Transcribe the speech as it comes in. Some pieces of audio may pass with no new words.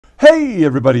Hey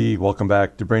everybody, welcome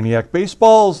back to Brainiac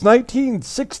Baseball's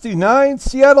 1969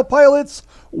 Seattle Pilots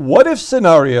What If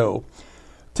Scenario.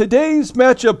 Today's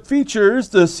matchup features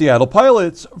the Seattle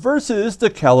Pilots versus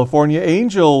the California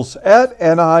Angels at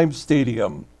Anaheim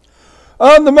Stadium.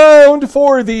 On the mound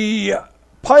for the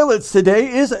Pilots today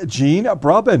is Agee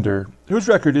Brabender, whose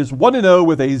record is 1-0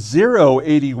 with a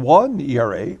 0.81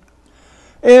 ERA.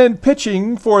 And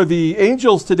pitching for the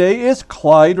Angels today is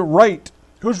Clyde Wright,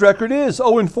 whose record is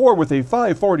 0-4 with a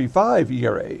 5.45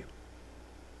 ERA.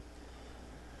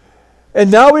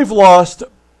 And now we've lost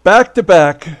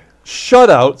back-to-back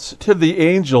shutouts to the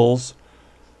Angels,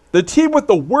 the team with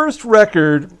the worst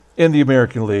record in the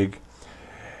American League.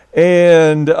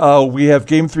 And we have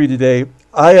Game 3 today.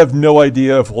 I have no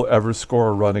idea if we'll ever score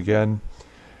a run again.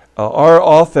 Our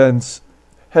offense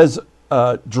has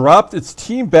dropped its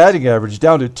team batting average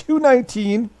down to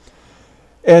 .219.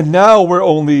 And now we're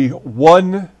only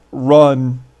one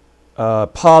run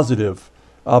positive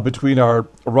between our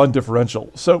run differential.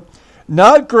 So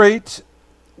not great.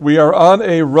 We are on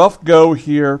a rough go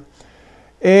here.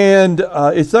 And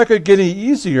it's not going to get any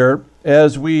easier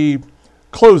as we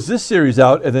close this series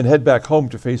out and then head back home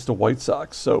to face the White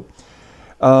Sox. So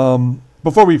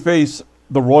before we face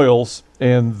the Royals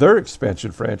and their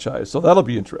expansion franchise. So that'll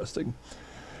be interesting.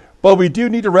 But we do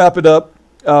need to wrap it up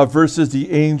versus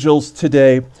the Angels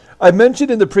today. I mentioned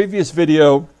in the previous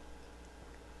video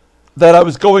that I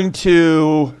was going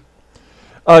to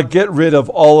get rid of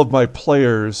all of my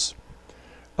players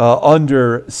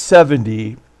under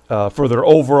 70 for their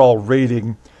overall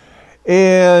rating.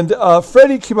 And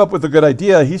Freddie came up with a good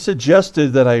idea. He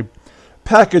suggested that I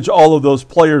package all of those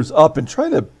players up and try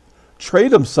to trade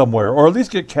them somewhere, or at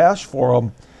least get cash for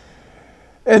them.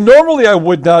 And normally I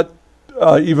would not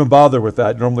even bother with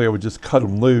that. Normally I would just cut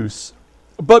them loose.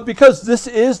 But because this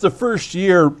is the first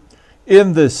year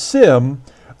in this sim,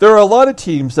 there are a lot of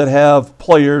teams that have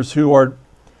players who are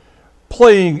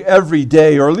playing every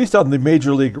day, or at least on the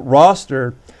Major League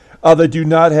roster, that do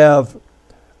not have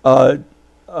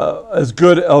as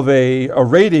good of a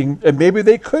rating, and maybe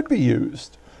they could be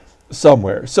used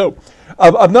somewhere. So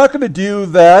I'm not going to do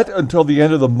that until the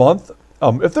end of the month.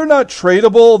 If they're not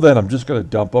tradable, then I'm just going to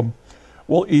dump them.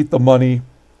 We'll eat the money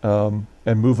and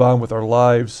move on with our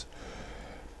lives.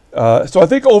 So I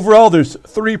think overall there's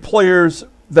 3 players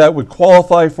that would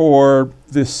qualify for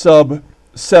this sub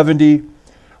 70,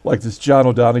 like this John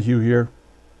O'Donohue here.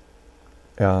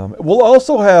 We'll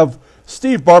also have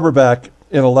Steve Barber back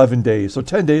in 11 days, so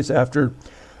 10 days after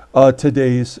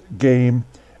today's game.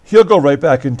 He'll go right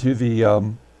back into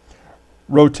the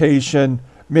rotation.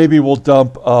 Maybe we'll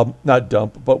not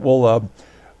dump, but we'll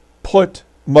put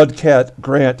Mudcat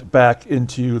Grant back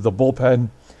into the bullpen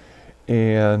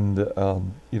and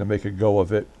make a go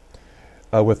of it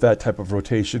with that type of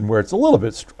rotation where it's a little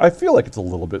bit, I feel like it's a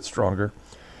little bit stronger.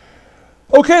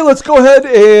 Okay, let's go ahead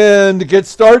and get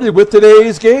started with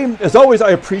today's game. As always,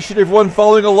 I appreciate everyone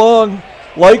following along.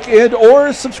 Like and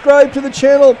or subscribe to the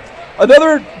channel.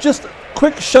 Another just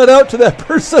quick shout out to that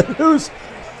person who's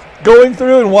going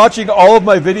through and watching all of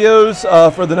my videos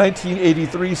for the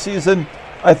 1983 season.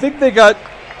 I think they got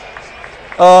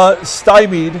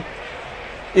stymied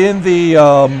in the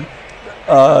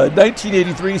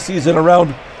 1983 season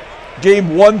around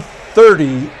game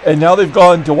 130, and now they've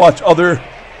gone to watch other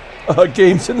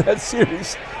games in that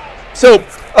series. So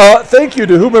thank you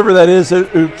to whomever that is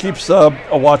who keeps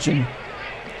watching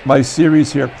my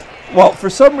series here. Well, for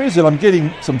some reason, I'm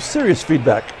getting some serious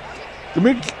feedback. Let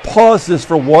me pause this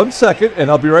for 1 second,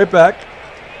 and I'll be right back.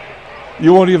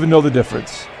 You won't even know the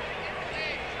difference.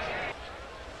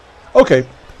 Okay.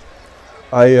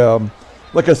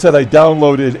 Like I said, I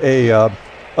downloaded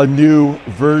a new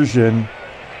version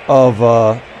of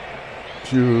blah,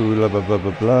 blah, blah,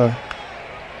 blah, blah.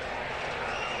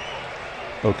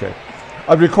 Okay.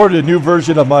 I've recorded a new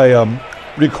version of my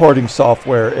recording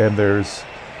software, and there's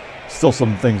still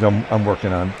some things I'm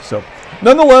working on. So,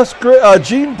 nonetheless,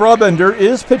 Agee Brabender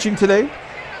is pitching today.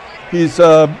 He's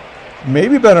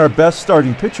maybe been our best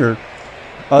starting pitcher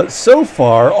so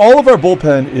far. All of our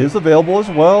bullpen is available as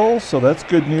well, so that's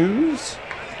good news.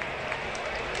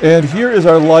 And here is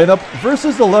our lineup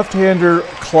versus the left-hander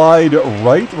Clyde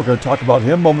Wright. We're going to talk about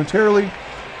him momentarily.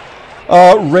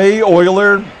 Ray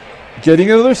Oyler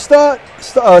getting another start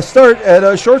at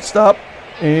a shortstop,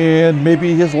 and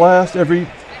maybe his last. Every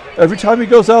time he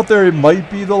goes out there, it might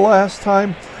be the last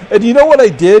time. And you know what I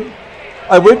did?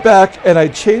 I went back and I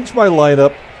changed my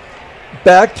lineup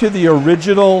back to the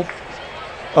original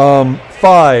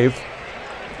 5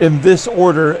 in this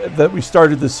order that we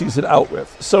started the season out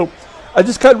with. So I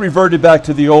just kind of reverted back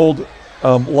to the old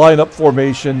lineup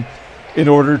formation in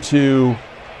order to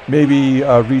maybe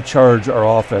recharge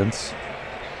our offense.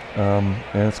 And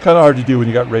it's kind of hard to do when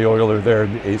you got Ray Oyler there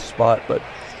in the 8th spot, but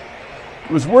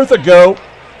it was worth a go.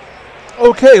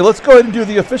 Okay, let's go ahead and do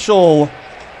the official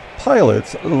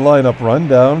Pilots lineup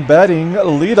rundown. Batting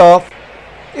leadoff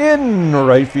in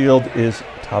right field is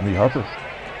Tommie Harper.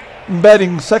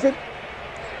 Batting second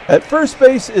at first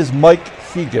base is Mike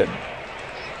Hegan.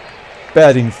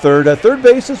 Batting third at third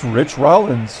base is Rich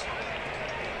Rollins.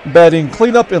 Batting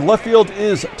cleanup in left field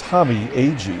is Tommie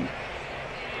Agee.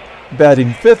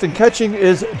 Batting fifth and catching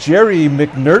is Jerry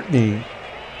McNertney.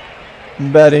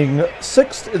 Batting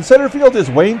sixth in center field is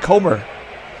Wayne Comer.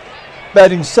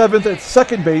 Batting seventh at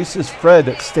second base is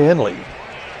Fred Stanley.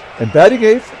 And batting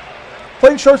eighth,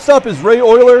 playing shortstop is Ray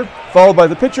Oyler, followed by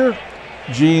the pitcher,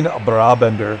 Gene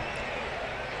Brabender.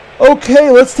 Okay,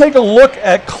 let's take a look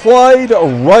at Clyde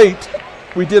Wright.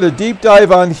 We did a deep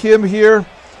dive on him here.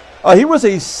 He was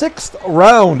a 6th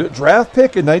round draft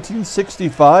pick in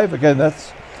 1965. Again,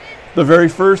 that's the very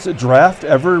first draft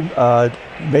ever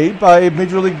made by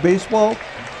Major League Baseball.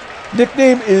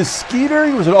 Nickname is Skeeter.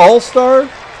 He was an all-star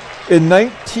in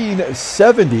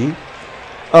 1970.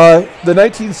 The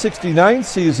 1969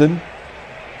 season,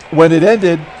 when it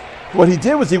ended, what he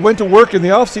did was he went to work in the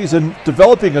offseason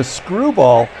developing a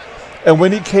screwball. And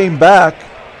when he came back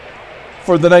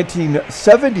for the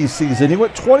 1970 season, he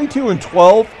went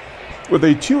 22-12 with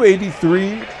a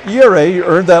 2.83 ERA. He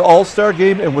earned that all-star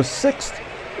game and was 6th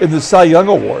in the Cy Young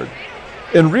Award.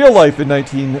 In real life in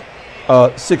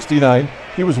 1969,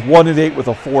 he was 1-8 with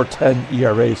a 4.10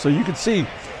 ERA. So you can see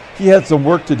he had some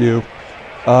work to do,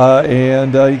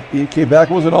 and he came back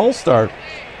and was an all-star.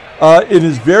 In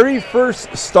his very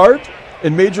first start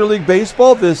in Major League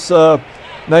Baseball, this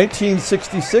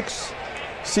 1966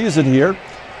 season here,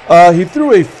 he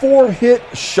threw a 4-hit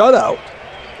shutout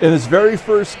in his very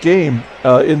first game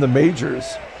in the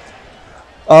majors.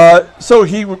 So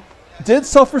he did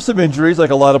suffer some injuries, like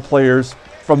a lot of players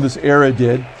from this era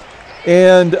did.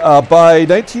 And by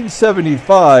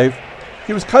 1975,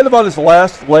 he was kind of on his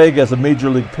last leg as a major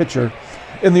league pitcher.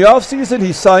 In the offseason,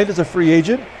 he signed as a free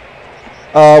agent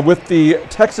with the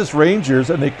Texas Rangers,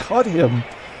 and they cut him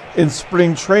in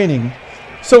spring training.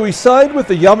 So he signed with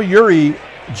the Yomiuri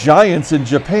Giants in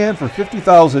Japan for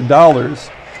 $50,000.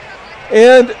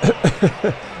 And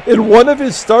in one of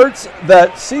his starts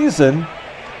that season,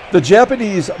 the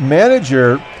Japanese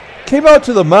manager came out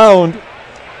to the mound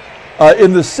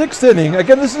in the 6th inning.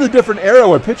 Again, this is a different era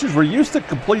where pitchers were used to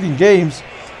completing games,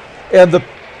 and the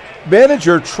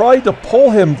manager tried to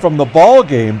pull him from the ball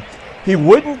game. He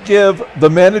wouldn't give the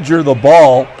manager the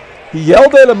ball. He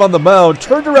yelled at him on the mound,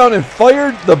 turned around and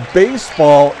fired the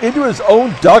baseball into his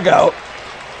own dugout.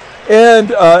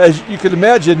 And as you can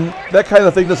imagine, that kind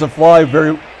of thing doesn't fly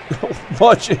very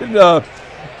much in the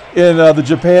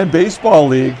Japan Baseball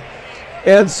League.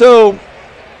 And so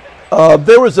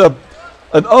there was an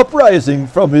uprising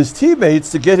from his teammates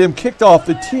to get him kicked off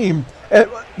the team. And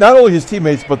not only his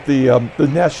teammates, but the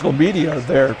national media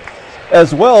there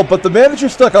as well. But the manager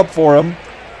stuck up for him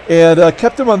and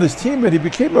kept him on this team, and he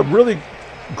became a really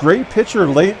great pitcher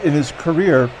late in his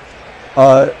career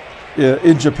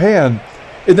in Japan.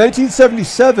 In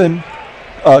 1977,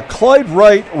 Clyde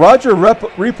Wright, Roger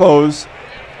Repos,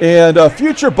 and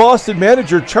future Boston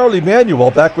manager Charlie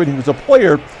Manuel, back when he was a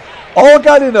player, all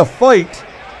got in a fight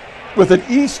with an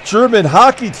East German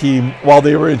hockey team while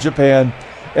they were in Japan,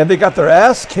 and they got their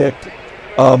ass kicked.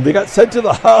 They got sent to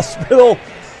the hospital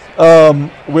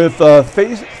with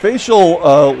facial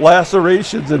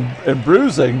lacerations and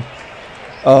bruising.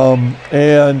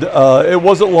 It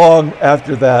wasn't long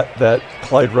after that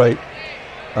Clyde Wright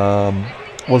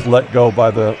was let go by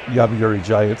the Yomiuri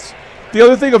Giants. The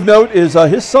other thing of note is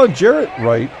his son Jarrett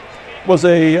Wright was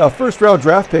a first-round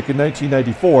draft pick in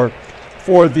 1994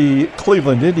 for the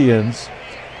Cleveland Indians.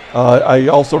 I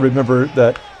also remember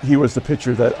that he was the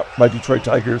pitcher that my Detroit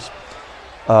Tigers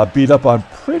beat up on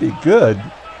pretty good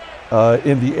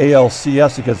in the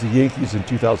ALCS against the Yankees in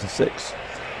 2006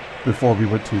 before we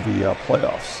went to the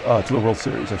playoffs, to the World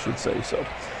Series, I should say. So,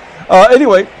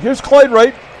 anyway, here's Clyde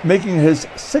Wright making his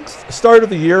 6th start of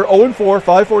the year, 0-4,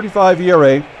 5.45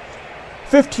 ERA,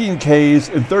 15 Ks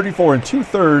in 34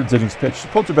 2/3 innings pitched.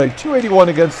 Opponents batting .281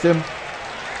 against him.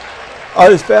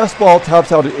 His fastball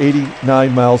tops out at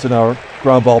 89 miles an hour.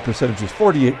 Ground ball percentage is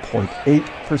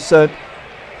 48.8%.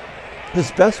 His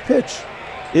best pitch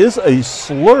is a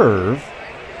slurve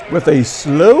with a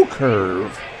slow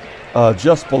curve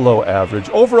just below average.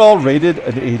 Overall rated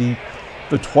an 80.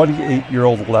 The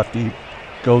 28-year-old lefty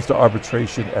goes to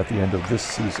arbitration at the end of this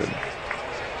season.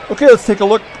 Okay, let's take a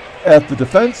look at the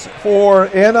defense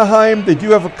for Anaheim. They do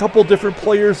have a couple different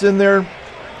players in there.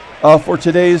 for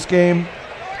today's game.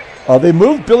 They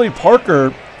moved Billy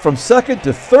Parker from second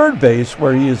to third base,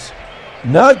 where he is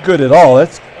not good at all.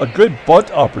 That's a good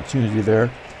bunt opportunity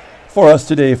there for us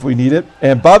today if we need it.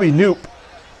 And Bobby Knoop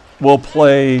will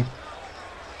play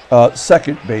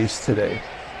second base today.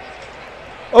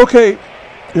 Okay,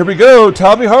 here we go.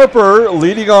 Tommie Harper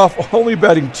leading off, only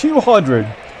batting 200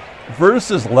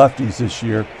 versus lefties this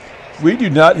year. We do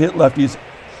not hit lefties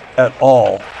at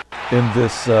all in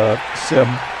this sim.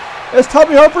 As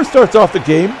Tommie Harper starts off the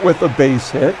game with a base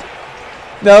hit.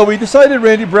 Now, we decided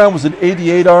Randy Brown was an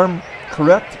 88 arm,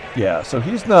 correct? Yeah, so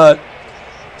he's not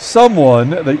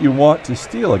someone that you want to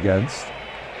steal against.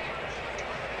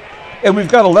 And we've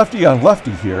got a lefty on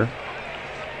lefty here.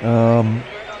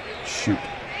 Shoot.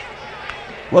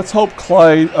 Let's hope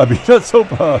let's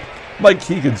hope Mike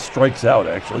Hegan strikes out,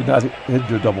 actually, not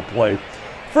into a double play.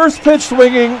 First pitch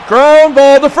swinging, ground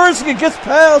ball. The first, it gets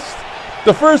past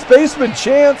the first baseman,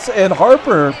 Chance, and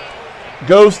Harper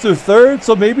goes to third.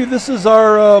 So maybe this is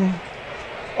our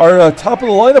top of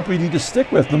the lineup we need to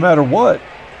stick with no matter what.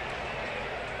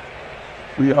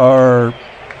 We are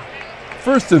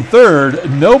first and third,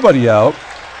 nobody out.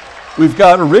 We've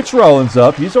got Rich Rollins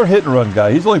up. He's our hit and run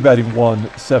guy. He's only batting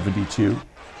 172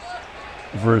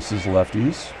 versus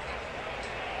lefties.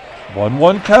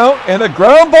 1-1 count and a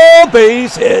ground ball,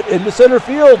 base hit into center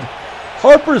field.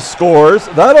 Harper scores.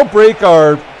 That'll break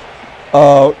our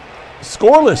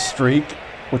scoreless streak,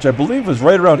 which I believe was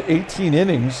right around 18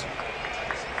 innings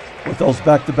with those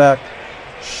back-to-back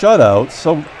shutouts.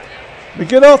 So we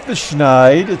get off the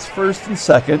schneid. It's first and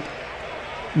second.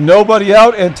 Nobody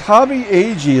out, and Tommie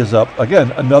Agee is up.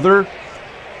 Again, another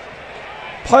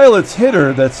Pilots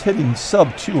hitter that's hitting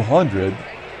sub 200.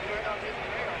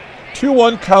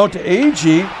 2-1 count to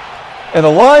Agee, and a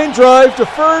line drive to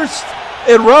first,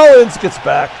 and Rollins gets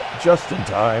back just in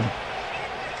time.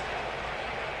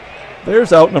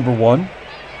 There's out number one.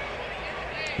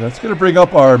 That's going to bring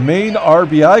up our main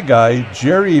RBI guy,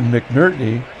 Jerry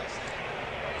McNertney.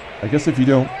 I guess if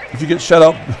you get shut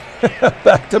out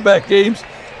back-to-back games,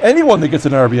 anyone that gets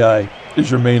an RBI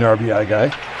is your main RBI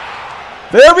guy.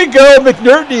 There we go.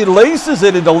 McNertney laces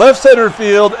it into left center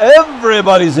field.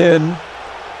 Everybody's in.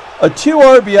 A 2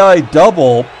 RBI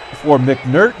double for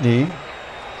McNertney.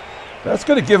 That's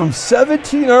going to give him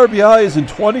 17 RBIs in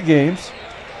 20 games.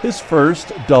 His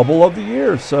first double of the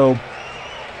year. So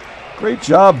great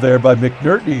job there by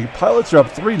McNertney. Pilots are up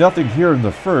 3-0 here in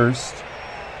the first.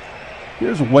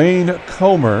 Here's Wayne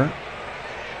Comer.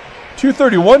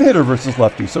 231 hitter versus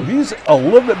lefty. So he's a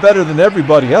little bit better than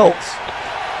everybody else.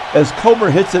 As Comer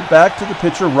hits it back to the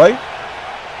pitcher, Wright.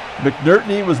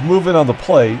 McNertney was moving on the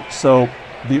play, so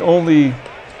the only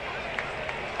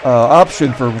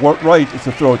option for Wright is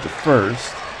to throw it to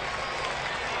first.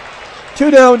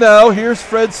 2 down now. Here's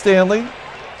Fred Stanley.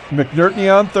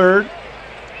 McNertney on third.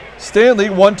 Stanley,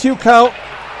 1-2 count.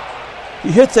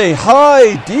 He hits a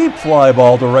high, deep fly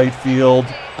ball to right field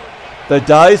that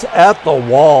dies at the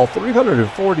wall,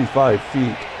 345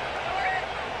 feet.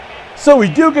 So we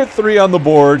do get 3 on the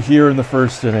board here in the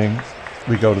first inning.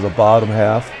 We go to the bottom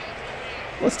half.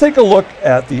 Let's take a look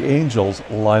at the Angels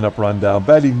lineup rundown.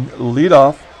 Batting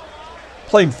leadoff,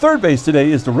 playing third base today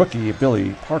is the rookie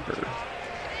Billy Parker.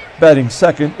 Batting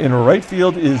second in right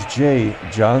field is Jay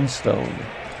Johnstone.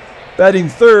 Batting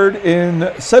third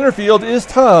in center field is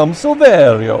Tom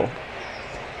Silverio.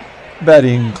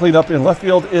 Batting cleanup in left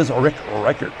field is Rick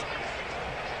Reichardt.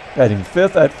 Batting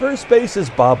fifth at first base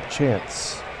is Bob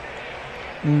Chance.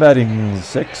 Batting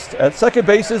sixth at second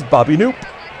base is Bobby Knoop.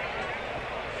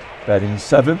 Batting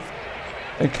seventh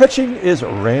and catching is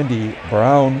Randy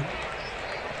Brown.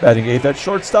 Batting eighth at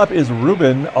shortstop is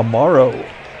Ruben Amaro.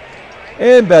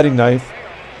 And batting ninth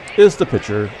is the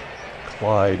pitcher,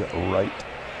 Clyde Wright.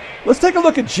 Let's take a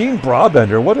look at Gene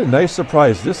Brabender. What a nice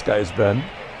surprise this guy's been.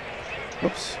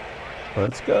 Oops.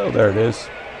 Let's go. There it is.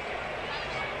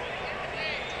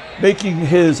 Making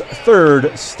his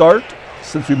third start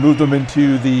since we moved him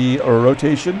into the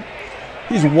rotation.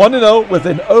 He's 1-0 with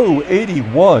an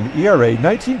 0.81 ERA,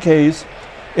 19 Ks,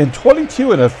 in 22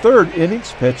 1/3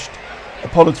 innings pitched.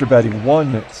 Opponents are batting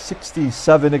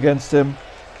 167 against him.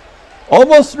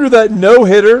 Almost threw that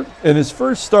no-hitter in his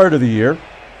first start of the year.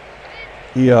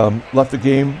 He left the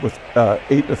game with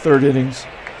 8 1/3 innings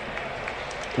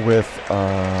with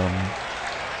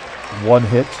 1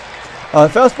 hit.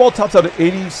 Fastball tops out at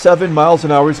 87 miles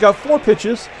an hour. He's got 4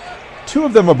 pitches, 2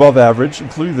 of them above average,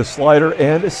 including the slider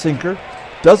and a sinker.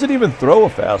 Doesn't even throw a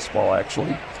fastball,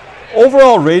 actually.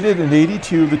 Overall rated an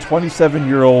 82. The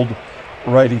 27-year-old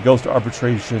righty goes to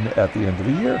arbitration at the end of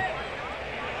the year.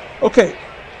 Okay,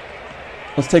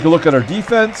 let's take a look at our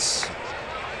defense.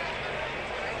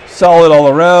 solid all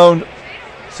around.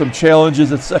 Some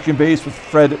challenges at second base with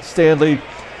Fred Stanley.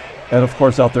 And, of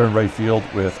course, out there in right field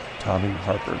with Tommie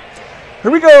Harper. Here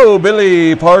we go.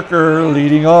 Billy Parker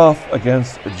leading off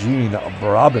against Gene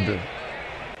Brabender.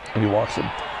 And he walks him.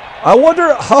 I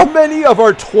wonder how many of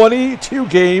our 22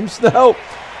 games now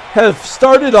have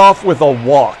started off with a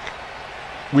walk.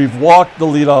 We've walked the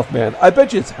leadoff man. I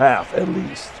bet you it's half at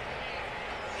least.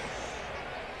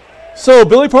 So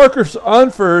Billy Parker's on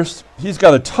first. He's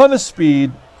got a ton of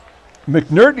speed.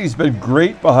 McNertney's been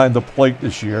great behind the plate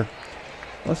this year.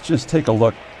 Let's just take a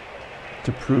look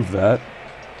to prove that.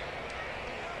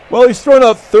 Well, he's thrown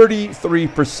out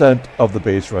 33% of the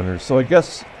base runners, so I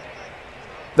guess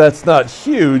that's not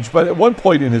huge, but at one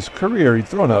point in his career, he'd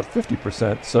thrown out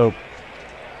 50%, so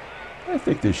I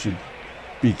think they should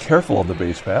be careful on the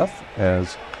base path,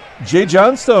 as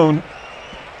Johnstone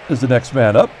is the next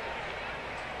man up,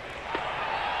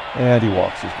 and he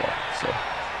walks as well. So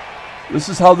this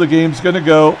is how the game's going to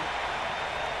go.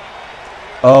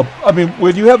 I mean,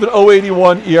 when you have an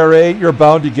 0.81 ERA, you're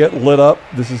bound to get lit up.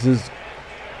 This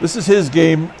is his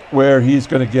game where he's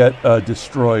going to get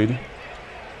destroyed.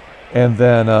 And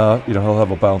then, he'll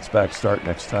have a bounce-back start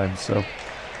next time. So,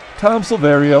 Tom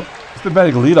Silverio has been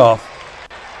batting leadoff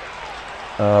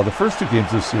the first two games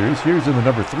of the series. Here's in the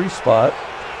number 3 spot.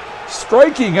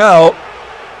 Striking out.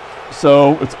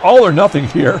 So, it's all or nothing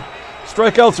here.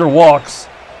 Strikeouts or walks.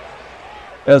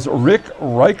 As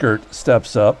Reichardt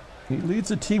steps up. He leads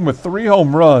the team with 3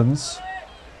 home runs.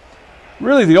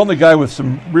 Really the only guy with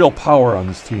some real power on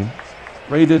this team.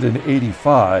 Rated an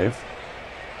 85.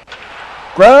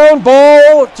 Ground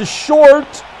ball to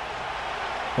short.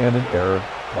 And an error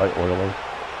by Oyler.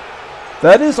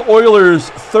 That is Oyler's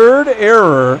 3rd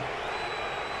error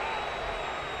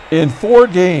in 4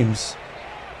 games.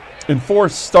 In 4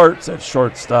 starts at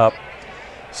shortstop.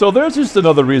 So there's just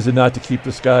another reason not to keep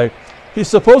this guy. He's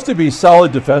supposed to be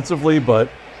solid defensively, but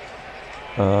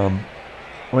I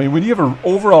mean, when you have an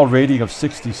overall rating of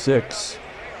 66,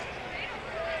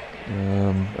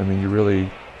 you really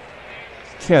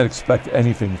can't expect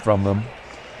anything from them.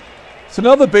 So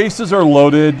now the bases are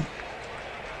loaded.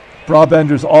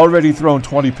 Brabender's already thrown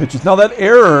 20 pitches. Now that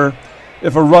error,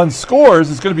 if a run scores,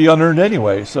 is going to be unearned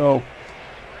anyway. So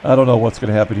I don't know what's going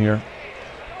to happen here.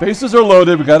 Bases are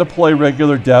loaded. We got to play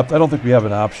regular depth. I don't think we have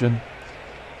an option.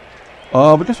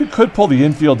 I guess we could pull the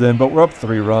infield in, but we're up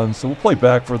 3 runs, so we'll play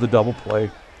back for the double play.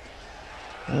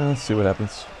 Let's see what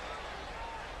happens.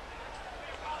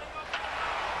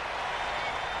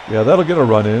 Yeah, that'll get a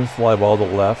run in. Fly ball to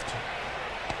left.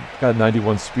 Got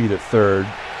 91 speed at third.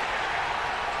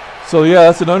 So yeah,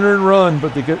 that's an unearned run,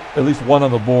 but they get at least 1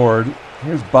 on the board.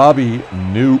 Here's Bobby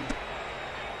Knoop.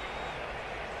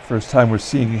 First time we're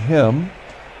seeing him.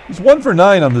 He's 1 for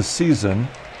 9 on this season.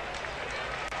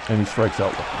 And he strikes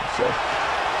out looking. So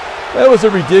that was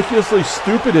a ridiculously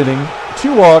stupid inning.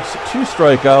 2 walks, 2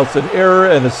 strikeouts, an error,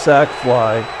 and a sac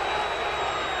fly.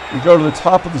 We go to the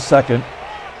top of the second.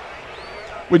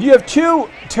 When you have 2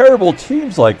 terrible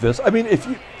teams like this, I mean, if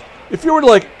you were to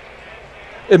like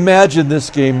imagine this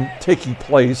game taking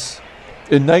place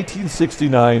in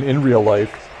 1969 in real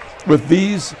life with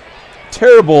these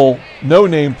terrible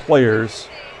no-name players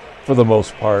for the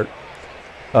most part,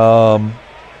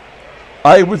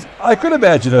 I could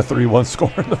imagine a 3-1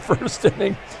 score in the first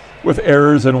inning with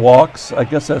errors and walks. I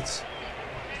guess that's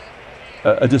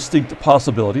a distinct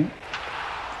possibility.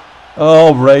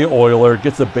 Oh, Ray Oyler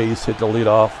gets a base hit to lead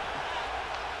off.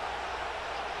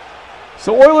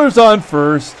 So Oyler's on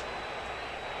first.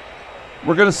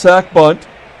 We're going to sack bunt.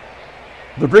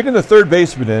 They're bringing the third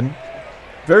baseman in.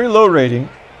 Very low rating.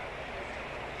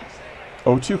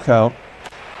 0-2 count.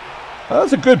 That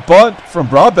was a good bunt from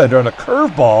Brabender on a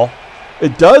curveball.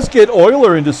 It does get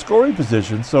Oyler into scoring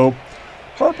position, so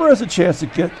Harper has a chance to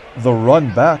get the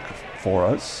run back for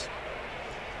us.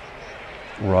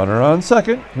 Runner on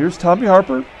second. Here's Tommie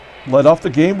Harper. Led off the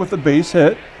game with a base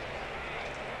hit.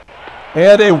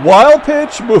 And a wild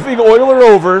pitch moving Oyler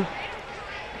over.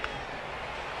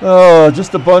 Oh,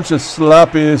 just a bunch of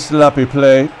sloppy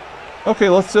play. Okay,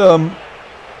 let's try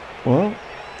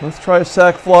a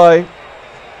sac fly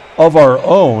of our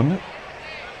own.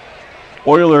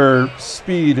 Oyler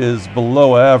speed is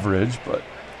below average, but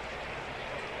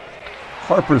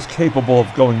Harper's capable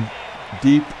of going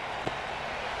deep.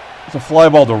 It's a fly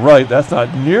ball to right. That's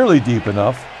not nearly deep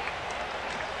enough.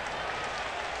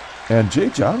 And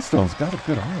Johnstone's got a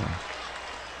good arm.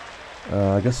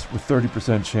 I guess with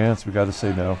 30% chance, we got to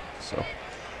say no. So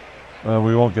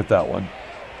we won't get that one.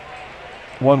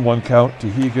 1-1 count to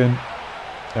Hegan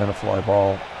and a fly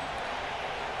ball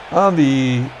on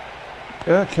the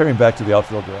carrying back to the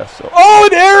outfield grass. So, oh,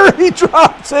 an error there! He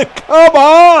drops it! Come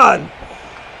on!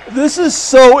 This is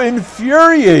so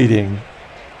infuriating.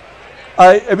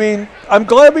 I mean, I'm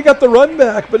glad we got the run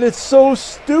back, but it's so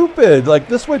stupid. Like,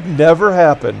 this would never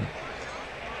happen.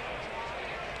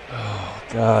 Oh,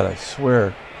 God, I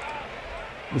swear.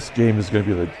 This game is going to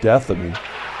be the death of me.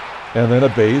 And then a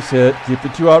base hit. Keep the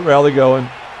 2-out rally going.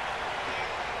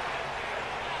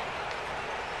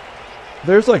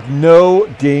 There's like no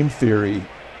game theory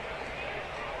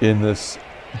in this,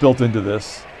 built into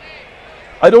this.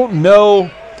 I don't know.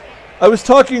 I was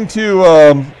talking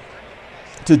to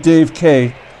Dave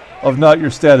K of Not Your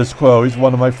Status Quo. He's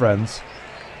one of my friends,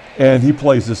 and he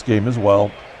plays this game as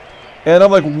well. And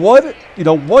I'm like, what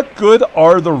good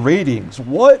are the ratings?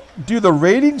 What do the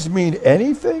ratings mean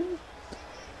anything?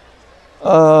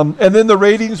 And then the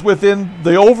ratings within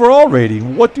the overall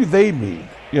rating, what do they mean?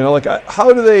 Like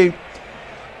how do they,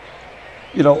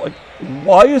 like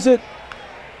why is it,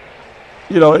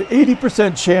 an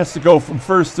 80% chance to go from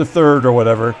first to third or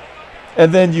whatever,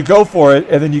 and then you go for it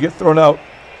and then you get thrown out,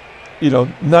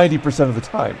 90% of the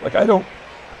time. Like I don't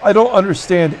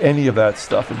understand any of that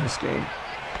stuff in this game.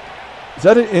 Is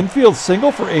that an infield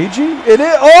single for Agee? It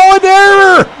is. Oh, an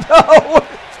error! No!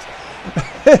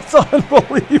 It's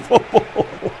unbelievable.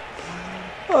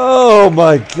 Oh,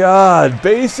 my God.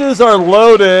 Bases are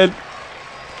loaded.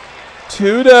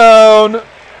 2 down.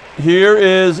 Here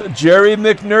is Jerry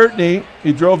McNertney.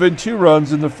 He drove in 2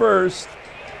 runs in the first.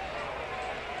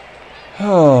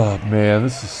 Oh, man,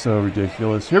 this is so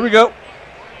ridiculous. Here we go.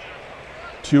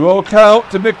 2-0 count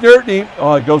to McNertney.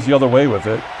 Oh, it goes the other way with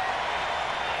it.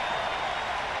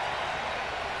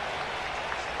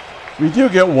 We do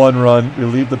get 1 run. We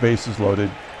leave the bases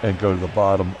loaded and go to the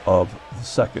bottom of the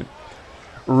second.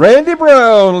 Randy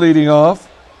Brown leading off.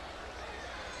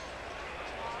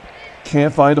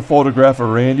 Can't find a photograph of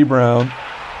Randy Brown.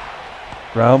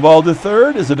 Ground ball to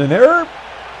third. Is it an error?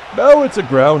 No, it's a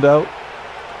ground out.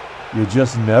 You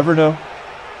just never know.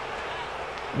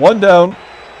 1 down.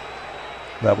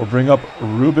 That will bring up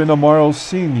Ruben Amaro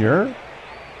Sr.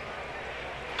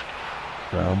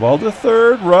 Ground ball to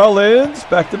third. Rollins.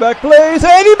 Back-to-back plays.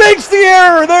 And he makes the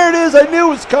error. There it is. I knew it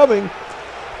was coming.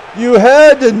 You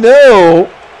had to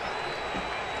know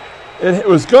it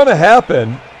was going to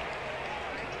happen.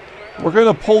 We're going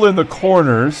to pull in the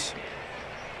corners.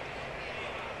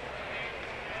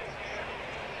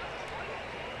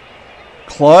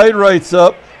 Clyde writes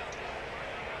up.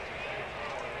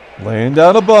 Laying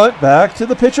down a bunt. Back to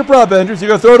the pitcher, Brabender. Is he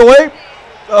going to throw it away?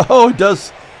 Oh, it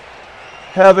does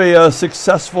have a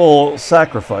successful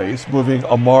sacrifice, moving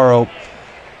Amaro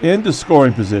into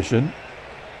scoring position.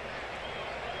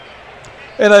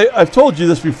 And I've told you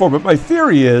this before, but my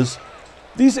theory is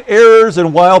these errors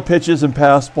and wild pitches and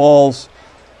pass balls,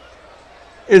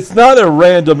 it's not a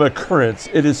random occurrence.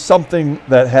 It is something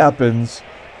that happens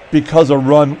because a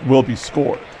run will be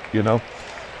scored,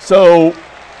 So,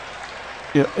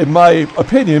 in my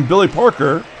opinion, Billy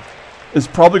Parker is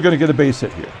probably going to get a base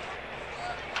hit here.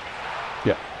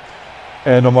 Yeah.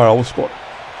 And Amaro will score.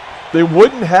 They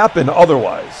wouldn't happen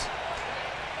otherwise.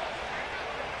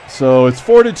 So it's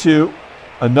 4-2.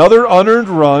 Another unearned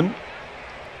run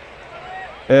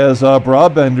as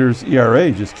Brabender's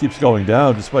ERA just keeps going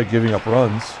down despite giving up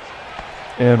runs.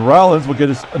 And Rollins will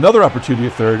get another opportunity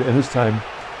at third, and this time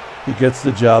he gets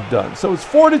the job done. So it's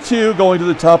 4-2 going to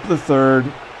the top of the third.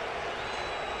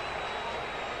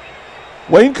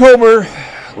 Wayne Comer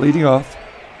leading off.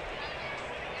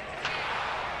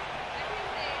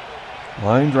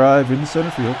 Line drive into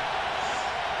center field.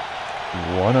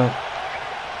 1 out.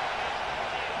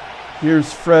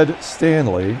 Here's Fred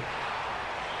Stanley.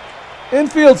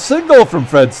 Infield single from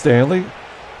Fred Stanley.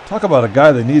 Talk about a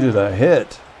guy that needed a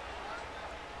hit.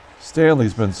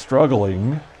 Stanley's been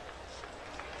struggling.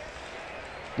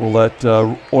 We'll let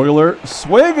Oyler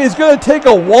swing. He's going to take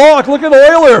a walk. Look at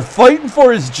Oyler fighting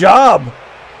for his job.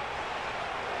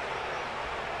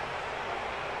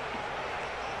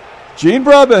 Gene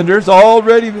Brabender's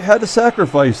already had a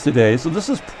sacrifice today, so this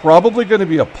is probably going to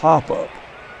be a pop-up.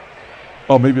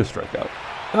 Oh, maybe a strikeout.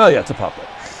 Oh, yeah, it's a pop-up.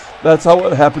 That's how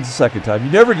it happens the second time.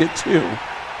 You never get 2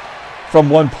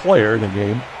 from one player in a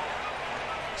game.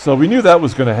 So we knew that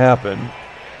was going to happen.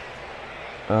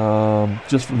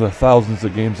 Just from the thousands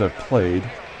of games I've played.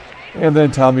 And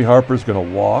then Tommie Harper's going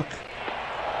to walk.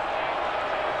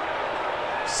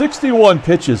 61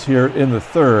 pitches here in the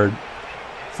third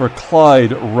for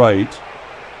Clyde Wright.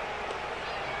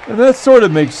 And that sort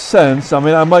of makes sense. I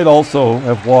mean, I might also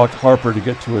have walked Harper to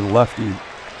get to a lefty,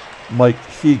 Mike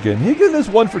Hegan. Hegan is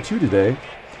 1 for 2 today.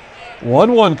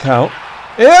 1-1 count.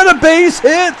 And a base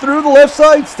hit through the left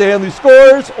side. Stanley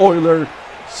scores. Oyler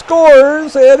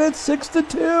scores, and it's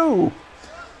 6-2.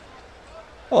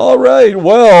 All right,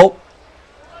 well,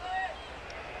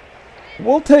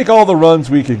 we'll take all the runs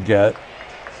we can get.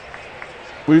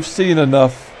 We've seen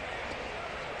enough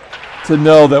to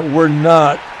know that we're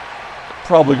not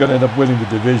probably going to end up winning the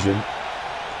division.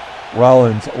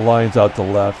 Rollins lines out to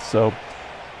left, so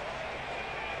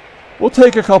we'll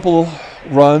take a couple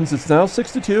runs. It's now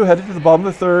 6-2, headed to the bottom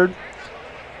of the third.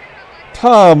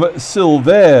 Tom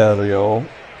Silverio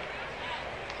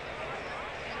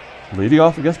leading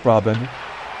off against Brabender.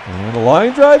 And a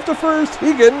line drive to first.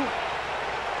 Hegan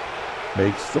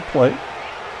makes the play.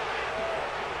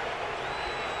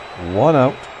 1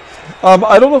 out.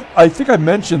 I don't know. I think I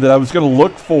mentioned that I was going to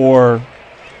look for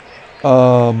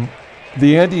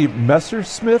the Andy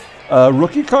Messersmith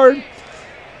rookie card.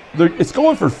 It's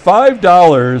going for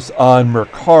 $5 on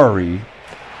Mercari,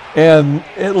 and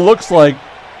it looks like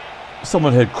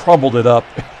someone had crumbled it up,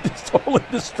 just totally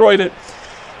destroyed it.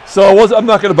 So I'm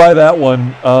not going to buy that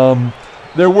one.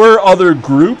 There were other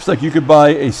groups, like you could buy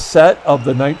a set of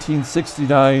the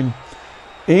 1969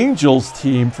 Angels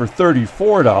team for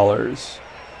 $34.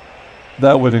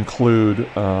 That would include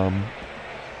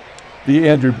the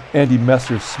Andy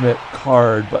Messersmith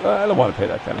card, but I don't want to pay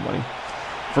that kind of money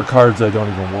for cards I don't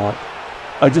even want.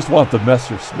 I just want the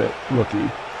Messersmith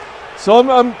rookie. So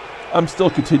I'm still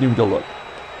continuing to look.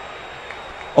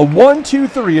 A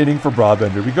 1-2-3 inning for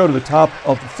Brabender. We go to the top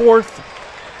of the fourth.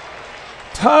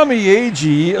 Tommie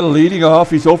Agee leading off.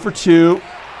 He's 0 for 2.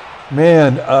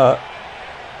 Man,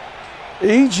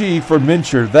 Agee for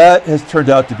Mincher, that has turned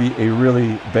out to be a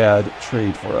really bad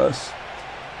trade for us,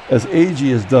 as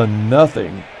Agee has done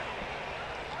nothing.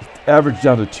 Average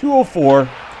down to 204.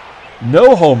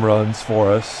 No home runs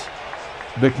for us.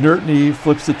 McNertney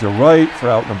flips it to Wright for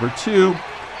out number 2.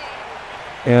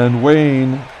 And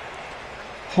Wayne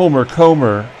Homerless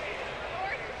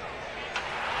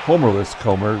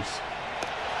Comers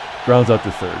grounds out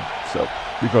to third. So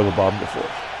we go to the bottom of the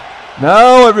fourth.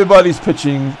 Now everybody's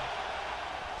pitching.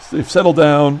 They've settled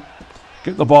down,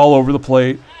 getting the ball over the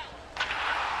plate.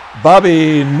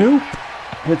 Bobby Knoop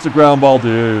hits a ground ball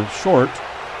to short.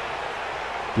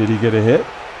 Did he get a hit?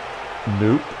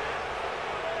 Nope.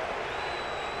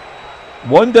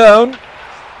 1 down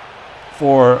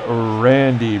for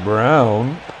Randy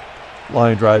Brown.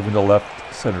 Line drive into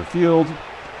left center field.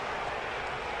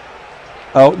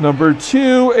 Out number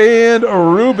 2, and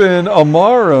Ruben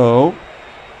Amaro.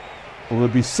 Will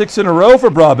it be 6 in a row for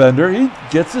Brabender? He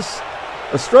gets us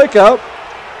a strikeout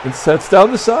and sets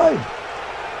down the side.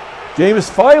 Game is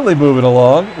finally moving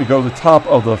along. We go to the top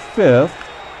of the 5th.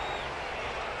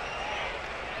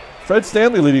 Fred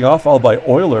Stanley leading off, followed by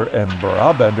Oyler and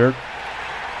Brabender.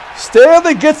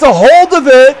 Stanley gets a hold of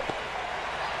it.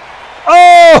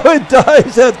 Oh, it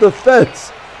dies at the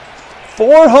fence.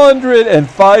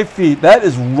 405 feet. That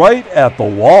is right at the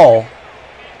wall.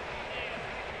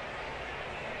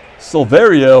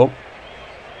 Silverio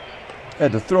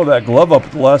had to throw that glove up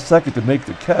at the last second to make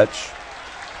the catch.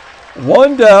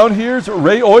 1 down. Here's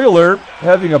Ray Oyler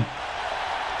having a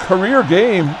career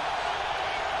game.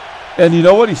 And you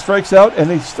know what? He strikes out, and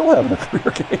he's still having a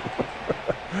career game.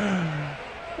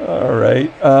 All right.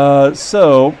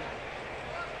 So,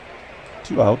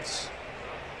 2 outs.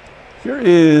 Here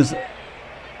is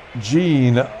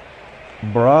Gene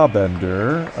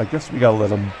Brabender. I guess we got to let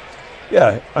him.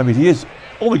 Yeah, I mean, he has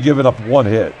only given up 1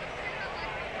 hit.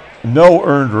 No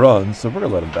earned runs, so we're going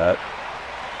to let him bat.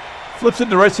 Flips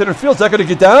into right center field. Is that going to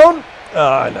get down?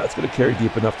 No, it's going to carry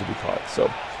deep enough to be caught.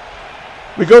 So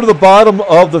we go to the bottom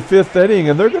of the 5th inning,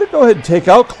 and they're going to go ahead and take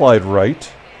out Clyde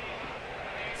Wright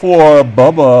for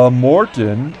Bubba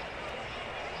Morton.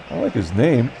 I like his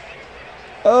name.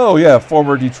 Oh, yeah,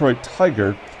 former Detroit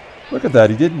Tiger. Look at that.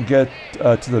 He didn't get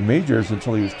to the majors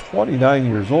until he was 29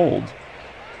 years old.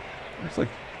 Looks like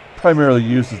primarily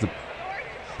used as a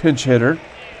pinch hitter.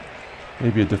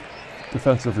 Maybe a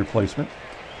defensive replacement.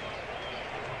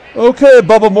 Okay,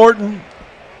 Bubba Morton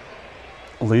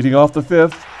leading off the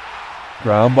 5th.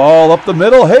 Ground ball up the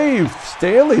middle. Hey,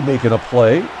 Stanley making a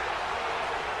play,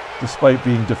 despite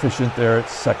being deficient there at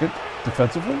second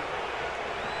defensively.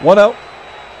 1 out.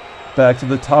 Back to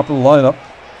the top of the lineup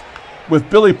with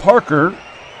Billy Parker.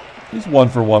 He's 1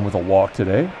 for 1 with a walk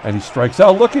today, and he strikes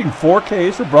out looking. 4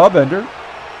 Ks for Brabender.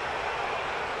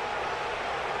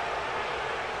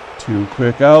 2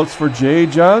 quick outs for Jay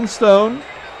Johnstone.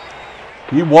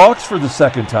 He walks for the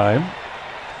 2nd time.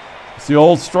 It's the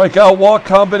old strikeout walk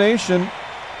combination.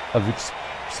 I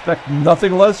expect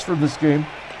nothing less from this game.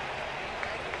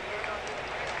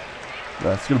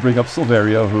 That's going to bring up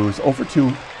Silverio, who's 0 for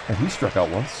 2, and he struck out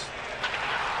once.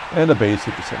 And a base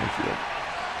hit the center field.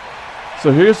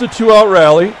 So here's the 2-out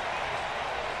rally.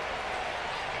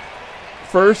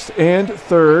 First and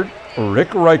third,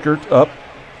 Reichardt up.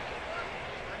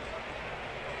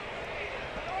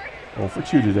 0 for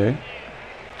 2 today.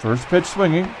 First pitch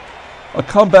swinging. A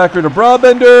comebacker to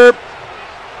Brabender.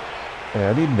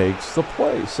 And he makes the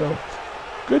play. So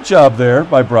good job there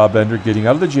by Brabender getting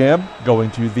out of the jam, going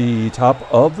to the top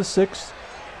of the 6th.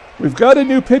 We've got a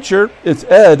new pitcher. It's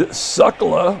Ed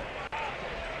Suckla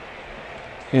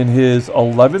in his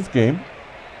 11th game.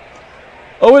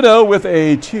 0-0 with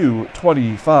a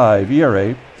 2.25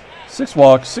 ERA, 6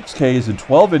 walks, 6 Ks, and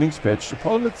 12 innings pitched.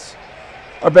 Opponents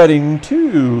are batting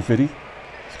 .250. He's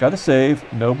got a save,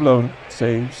 no blown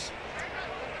saves.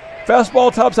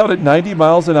 Fastball tops out at 90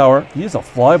 miles an hour. He is a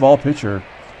fly ball pitcher.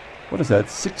 What is that,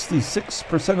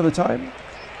 66% of the time?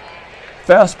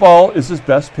 Fastball is his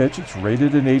best pitch. It's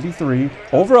rated an 83.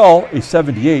 Overall, a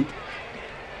 78.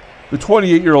 The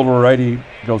 28-year-old righty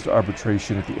goes to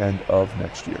arbitration at the end of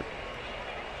next year.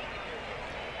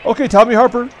 Okay, Tommie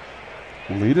Harper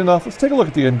leading off. Let's take a look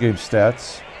at the end-game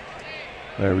stats.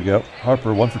 There we go.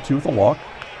 Harper 1 for 2 with a walk.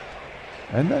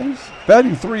 And he's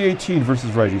batting .318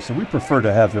 versus righties, so we prefer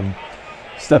to have him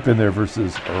step in there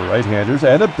versus right-handers.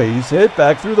 And a base hit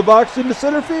back through the box into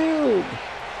center field.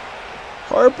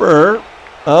 Harper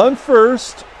on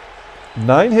first.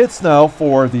 9 hits now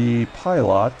for the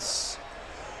Pilots.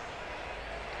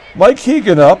 Mike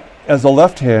Hegan up as a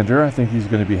left-hander. I think he's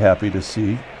going to be happy to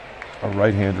see a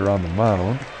right-hander on the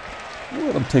mound. We'll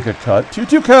let him take a cut.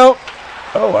 2-2 count.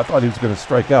 Oh, I thought he was going to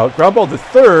strike out. Ground ball to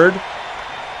third.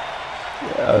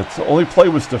 Yeah, its only play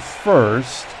was to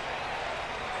first.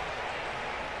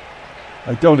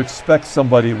 I don't expect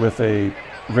somebody with a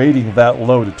rating that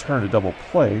low to turn a double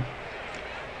play.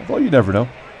 Although you never know.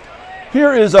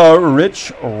 Here is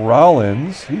Rich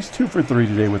Rollins. He's 2 for 3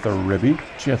 today with a ribby.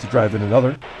 Chance to drive in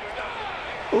another.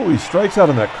 Oh, he strikes out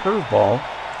on that curveball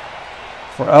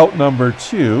for out number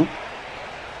 2,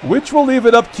 which will leave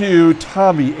it up to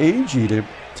Tommie Agee to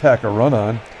tack a run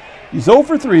on. He's 0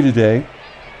 for 3 today,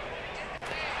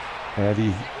 and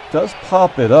he does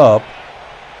pop it up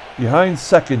behind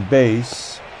second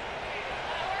base.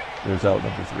 There's out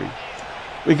number 3.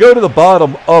 We go to the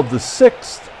bottom of the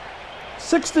 6th.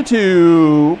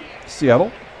 6-2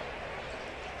 Seattle.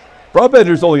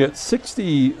 Brabender's only at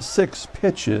 66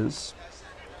 pitches.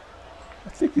 I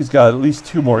think he's got at least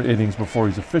 2 more innings before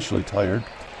he's officially tired.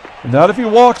 And not if he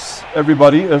walks,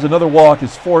 everybody. There's another walk,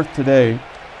 his 4th today.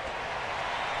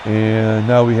 And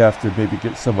now we have to maybe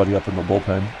get somebody up in the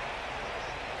bullpen.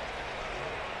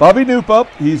 Bobby Knoop up.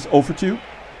 He's 0 for 2.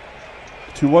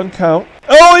 2-1 count.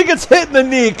 Oh, he gets hit in the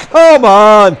knee. Come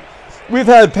on. We've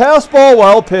had pass ball,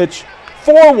 wild pitch,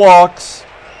 4 walks.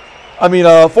 4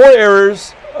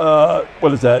 errors.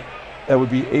 What is that? That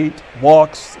would be 8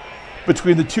 walks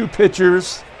between the 2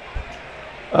 pitchers.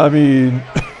 I mean,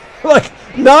 like,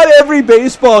 not every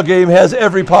baseball game has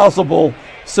every possible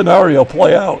scenario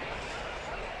play out.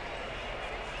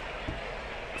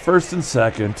 First and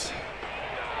second.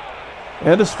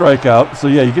 And a strikeout. So,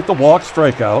 yeah, you get the walk,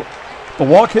 strikeout. The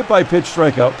walk, hit by pitch,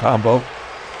 strikeout combo.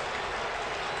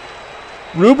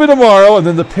 Ruben, Amaro, and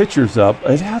then the pitcher's up.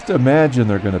 I'd have to imagine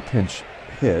they're going to pinch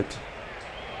hit.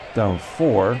 Down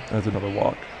 4. That's another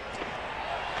walk.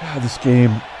 God, this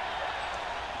game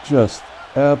just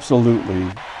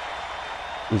absolutely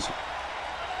is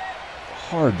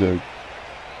hard to...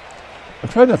 I'm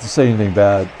trying not to say anything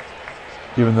bad,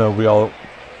 even though we all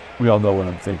know what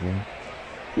I'm thinking.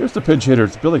 Here's the pinch hitter.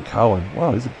 It's Billy Cowan.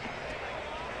 Wow, he's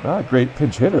not a great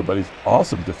pinch hitter, but he's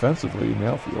awesome defensively in the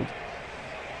outfield.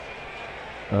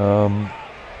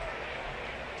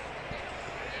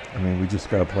 We just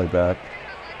got to play back.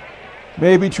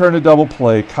 Maybe turn a double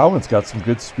play. Cowan's got some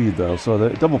good speed, though, so the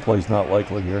double play's not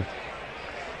likely here.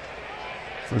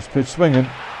 First pitch swinging.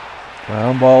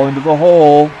 Ground ball into the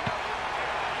hole.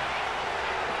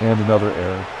 And another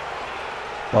error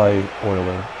by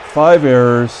Oyler. 5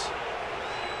 errors.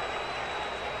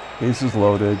 Bases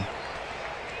loaded.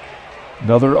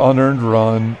 Another unearned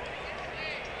run.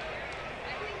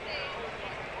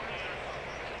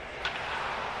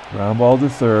 Ground ball to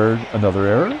third. Another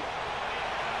error.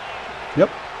 Yep.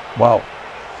 Wow.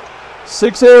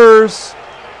 6 errors.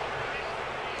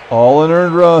 All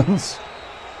unearned runs.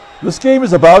 This game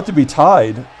is about to be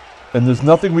tied, and there's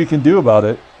nothing we can do about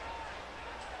it.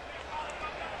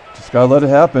 Just gotta let it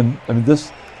happen.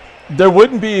 There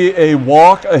wouldn't be a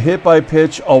walk, a hit by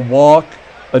pitch, a walk,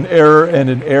 an error, and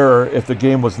an error if the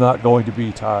game was not going to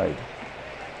be tied.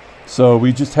 So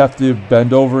we just have to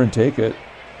bend over and take it.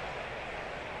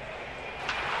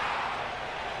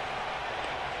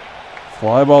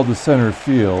 Fly ball to center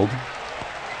field.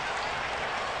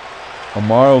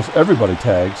 Amaro's, everybody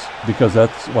tags because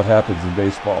that's what happens in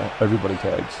baseball. Everybody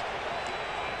tags.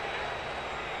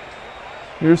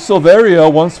 Here's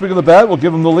Silverio. One swing of the bat will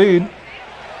give him the lead.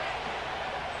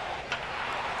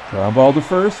 Ground ball to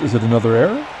first. Is it another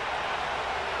error?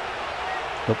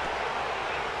 Nope.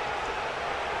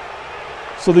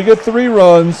 So they get 3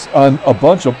 runs on a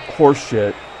bunch of horse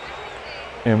shit.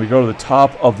 And we go to the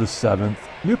top of the 7th.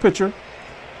 New pitcher.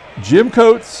 Jim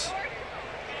Coates.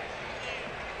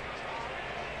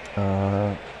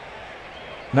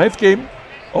 9th game.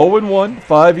 0-1.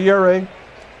 5 ERA.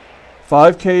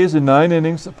 5 Ks in 9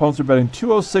 innings. Opponents are batting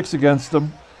 .206 against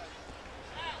them.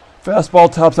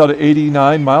 Fastball tops out at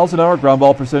 89 miles an hour. Ground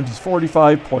ball percentage is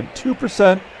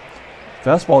 45.2%.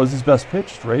 Fastball is his best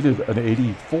pitch, rated an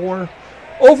 84.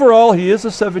 Overall, he is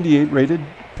a 78 rated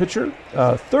pitcher.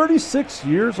 36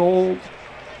 years old.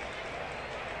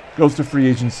 Goes to free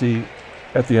agency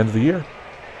at the end of the year.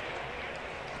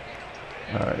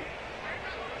 All right.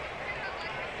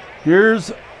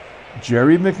 Here's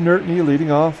Jerry McNertney leading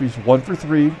off. He's 1 for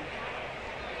 3.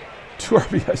 2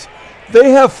 RBIs.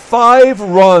 They have 5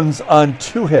 runs on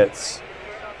 2 hits.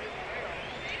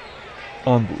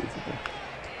 Unbelievable.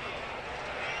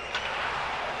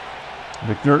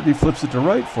 McNertney flips it to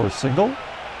right for a single.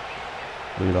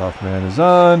 Leadoff man is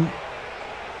on.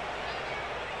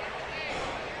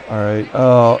 All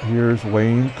right. Here's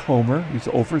Wayne Comer. He's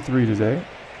 0 for 3 today.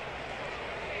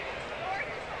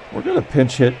 We're going to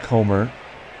pinch hit Comer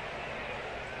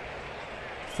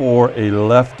for a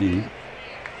lefty.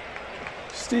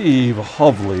 Steve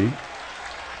Hovley,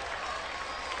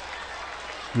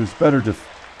 who's better to...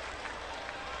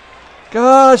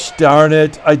 Gosh darn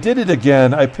it. I did it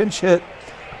again. I pinch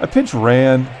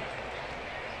ran.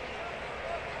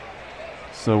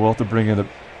 So we'll have to bring in a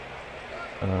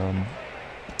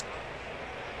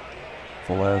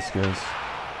Velasquez.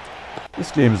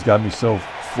 This game has got me so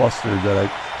flustered that I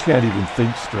can't even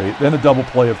think straight. Then a double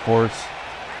play, of course.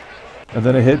 And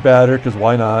then a hit batter, because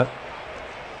why not?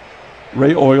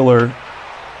 Ray Oyler,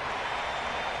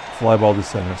 fly ball to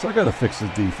center. So I got to fix the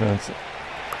defense.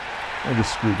 I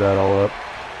just screwed that all up.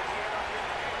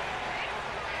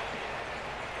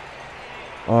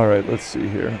 All right, let's see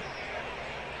here.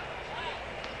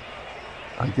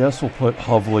 I guess we'll put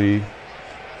Hovley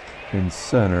in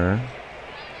center.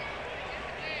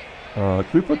 Can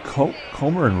we put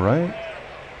Comer in right?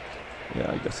 Yeah,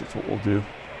 I guess that's what we'll do.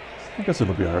 I guess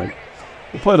it'll be all right.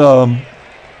 We'll put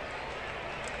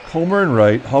Comer in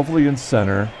right, Hovley in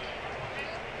center.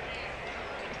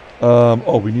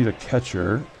 Oh, we need a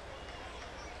catcher,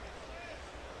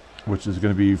 which is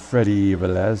going to be Freddie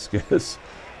Velasquez.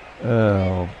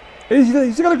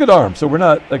 He's got a good arm, so we're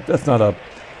not like that's not a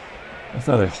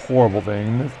horrible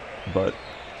thing. But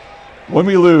when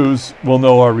we lose, we'll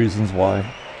know our reasons why.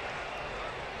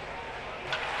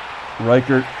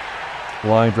 Reichardt,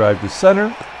 line drive to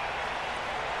center.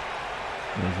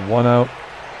 There's 1 out.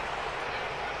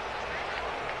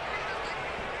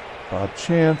 Bob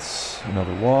Chance,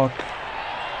 another walk.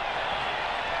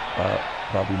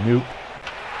 Bobby Knoop,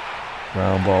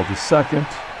 ground ball to second,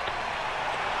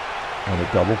 and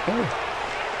a double play.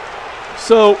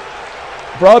 So,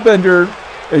 Brabender,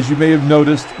 as you may have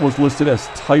noticed, was listed as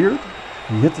tired.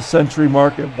 He hit the century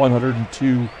mark at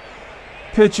 102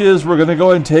 pitches. We're going to go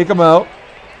ahead and take him out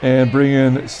and bring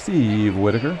in Steve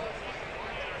Whitaker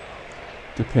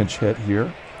to pinch hit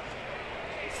here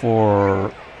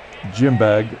for Jim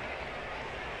Bag.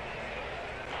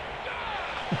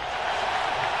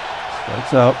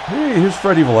 Strikes out. Hey, here's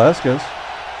Freddie Velasquez.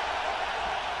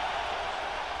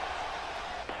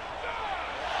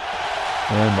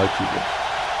 And Mike Hegan.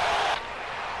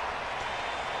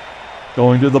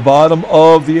 Going to the bottom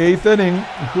of the 8th inning.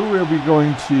 Who are we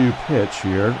going to pitch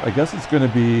here? I guess it's going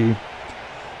to be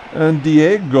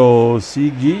Diego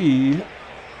Agee.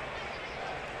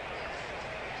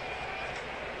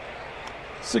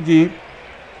 Agee,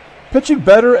 pitching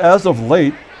better as of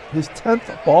late. His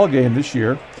 10th ball game this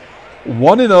year.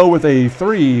 1-0 with a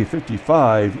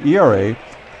 3.55 ERA.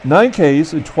 9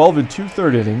 Ks in 12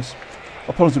 2/3 innings.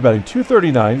 Opponents are batting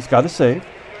 .239. He's got a save.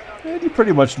 And you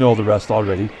pretty much know the rest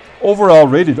already. Overall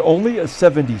rated only a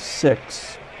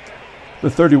 76. The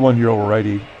 31-year-old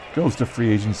righty goes to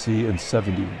free agency in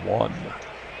 71.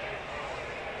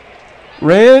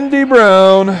 Randy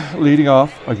Brown leading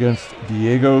off against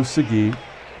Diego Agee.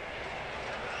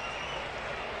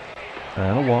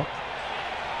 And a walk.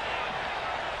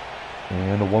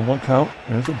 And a 1-1 count.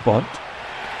 There's a bunt.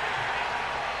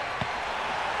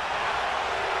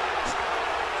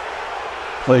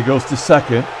 Play goes to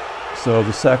second. So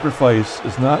the sacrifice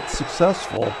is not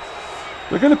successful.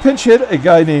 They're going to pinch hit a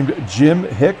guy named Jim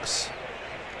Hicks.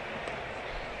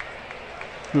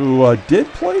 who did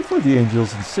play for the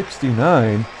Angels in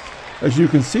 '69. As you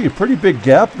can see, a pretty big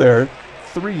gap there.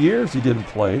 3 years he didn't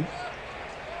play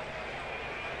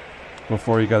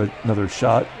before he got another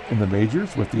shot in the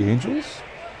majors with the Angels.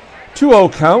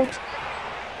 2-0 count.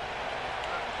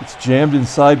 It's jammed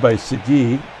inside by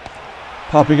Agee.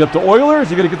 Popping up to Oyler. Is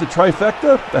he going to get the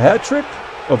trifecta? The hat trick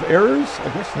of errors?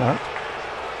 I guess not.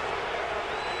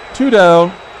 2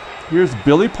 down. Here's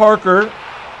Billy Parker.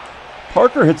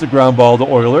 Parker hits a ground ball to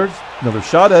Oilers. Another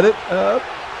shot at it.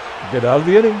 Get out of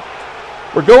the inning.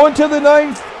 We're going to the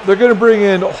 9th. They're going to bring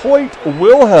in Hoyt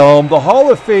Wilhelm, the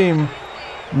Hall of Fame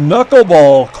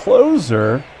knuckleball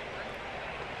closer.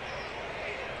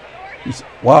 He's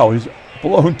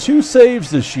blown 2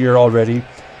 saves this year already.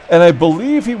 And I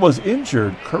believe he was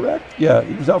injured, correct? Yeah,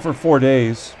 he was out for 4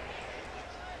 days.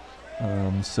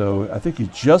 So I think he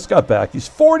just got back. He's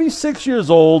 46 years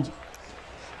old.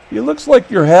 He looks like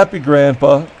your happy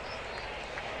grandpa.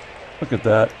 Look at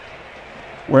that.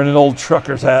 Wearing an old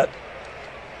trucker's hat.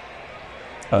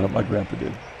 I don't know, my grandpa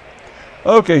did.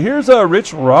 Okay, here's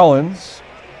Rich Rollins.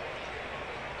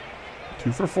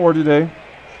 2 for 4 today.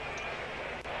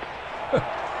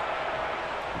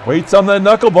 Waits on that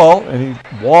knuckleball, and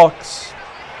he walks.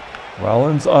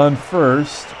 Rollins on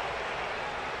first.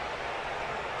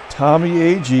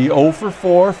 Tommie Agee, 0 for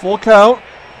 4, full count.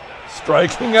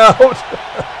 Striking out.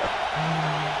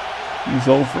 He's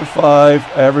 0 for 5,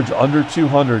 average under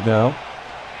 200 now.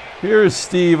 Here's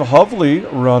Steve Hovley,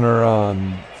 runner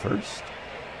on first.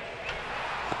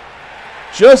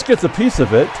 Just gets a piece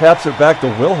of it, taps it back to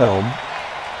Wilhelm,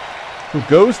 who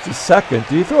goes to second.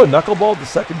 Did he throw a knuckleball to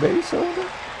second base?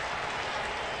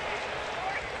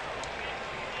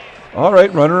 All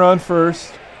right, runner on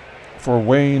first for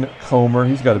Wayne Comer.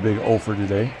 He's got a big 0 for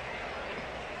today.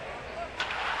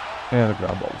 And a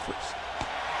ground ball to first.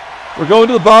 We're going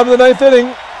to the bottom of the 9th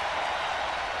inning.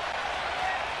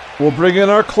 We'll bring in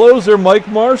our closer, Mike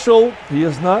Marshall. He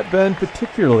has not been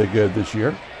particularly good this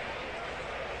year.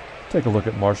 Take a look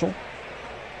at Marshall.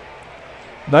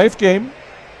 9th game.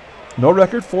 No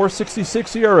record,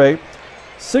 4.66 ERA.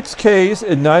 6 Ks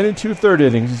in 9 2/3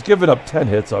 innings. He's given up 10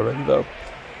 hits already, though.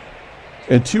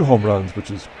 And 2 home runs,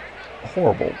 which is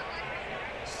horrible.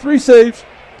 3 saves,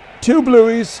 2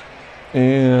 blueies.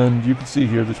 And you can see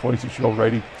here the 26-year-old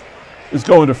righty is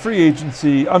going to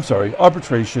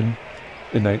arbitration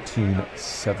in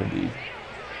 1970.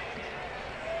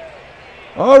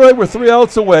 All right, we're 3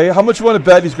 outs away. How much you want to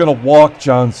bet he's going to walk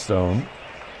Johnstone?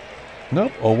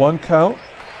 Nope, 0-1 count.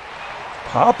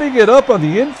 Popping it up on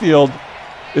the infield.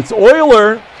 It's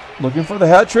Oyler looking for the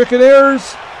hat trick and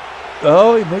errors.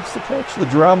 Oh, he makes the catch. The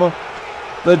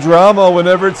drama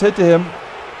whenever it's hit to him.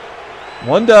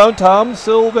 1 down, Tom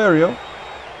Silverio.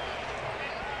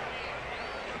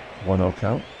 1-0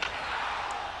 count.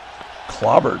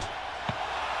 Clobbered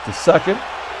to second.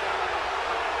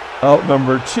 Out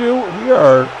number 2. We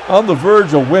are on the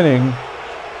verge of winning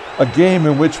a game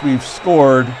in which we've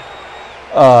scored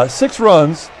 6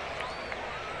 runs,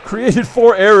 created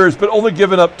 4 errors, but only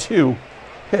given up 2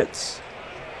 hits.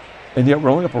 And yet we're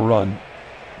only up a run.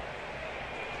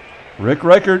 Rick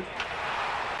Reichardt.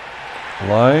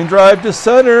 Line drive to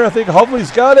center. I think Hovley's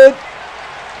got it.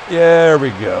 There we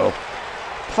go.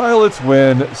 Pilots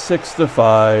win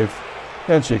 6-5.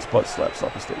 Handshakes, butt slaps,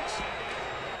 off mistakes.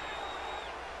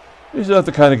 These are not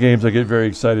the kind of games I get very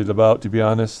excited about, to be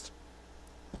honest.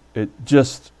 It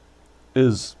just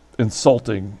is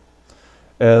insulting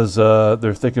as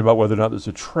they're thinking about whether or not there's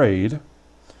a trade.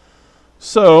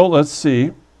 So, let's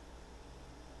see.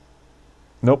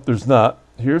 Nope, there's not.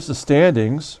 Here's the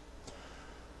standings.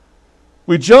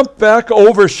 We jumped back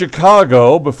over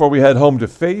Chicago before we head home to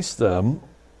face them.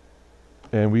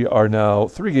 And we are now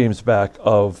 3 games back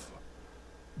of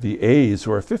the A's,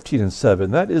 who are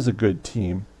 15-7. That is a good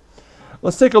team.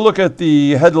 Let's take a look at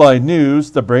the headline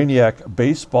news, the Brainiac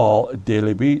Baseball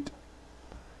Daily Beat.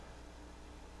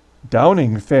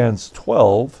 Downing fans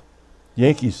 12.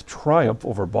 Yankees triumph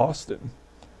over Boston.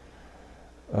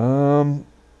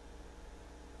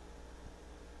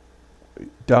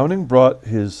 Downing brought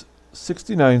his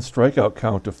 69 strikeout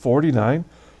count to 49.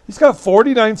 He's got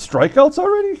 49 strikeouts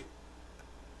already?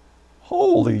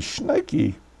 Holy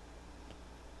shnikey.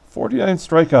 49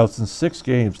 strikeouts in 6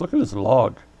 games. Look at his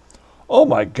log. Oh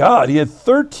my God. He had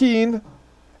 13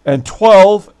 and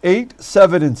 12, 8,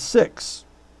 7, and 6.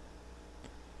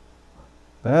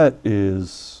 That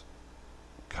is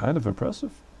kind of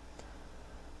impressive.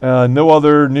 No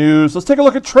other news. Let's take a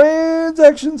look at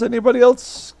transactions. Anybody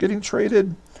else getting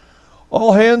traded?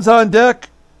 All hands on deck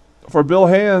for Bill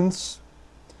Hands,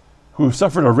 who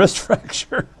suffered a wrist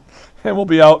fracture and will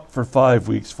be out for 5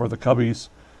 weeks for the Cubbies.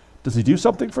 Does he do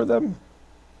something for them?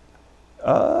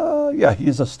 Yeah, he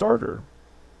is a starter.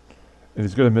 And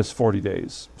he's going to miss 40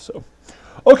 days. So,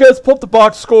 okay, let's pull up the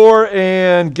box score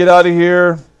and get out of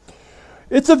here.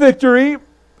 It's a victory.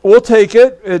 We'll take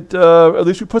it. At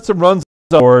least we put some runs on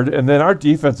the board, and then our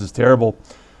defense is terrible.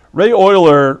 Ray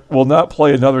Oyler will not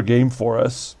play another game for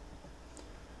us.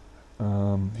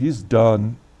 He's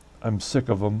done. I'm sick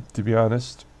of him, to be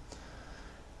honest.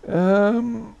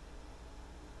 Who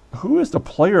is the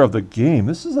player of the game?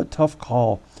 This is a tough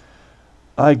call.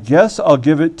 I guess I'll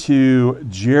give it to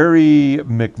Jerry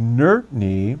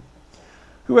McNertney,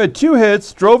 who had 2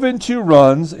 hits, drove in 2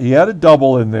 runs. He had a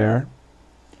double in there.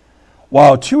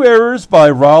 Wow, 2 errors by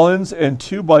Rollins and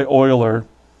 2 by Oyler.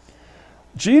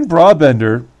 Gene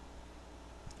Brabender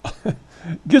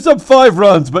gives up 5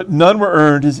 runs, but none were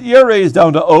earned. His ERA is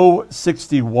down to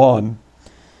 0.61.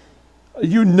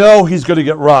 You know he's going to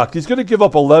get rocked. He's going to give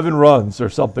up 11 runs or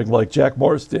something like Jack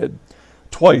Morris did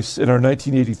twice in our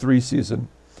 1983 season.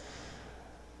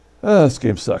 This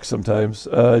game sucks sometimes.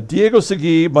 Diego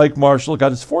Segui, Mike Marshall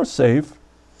got his 4th save.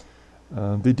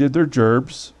 They did their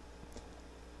gerbs.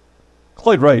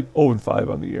 Clyde Wright, 0-5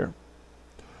 on the year.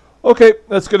 Okay,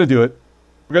 that's going to do it.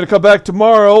 We're going to come back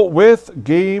tomorrow with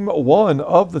Game 1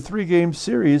 of the 3-game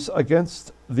series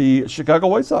against the Chicago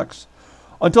White Sox.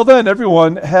 Until then,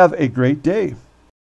 everyone, have a great day.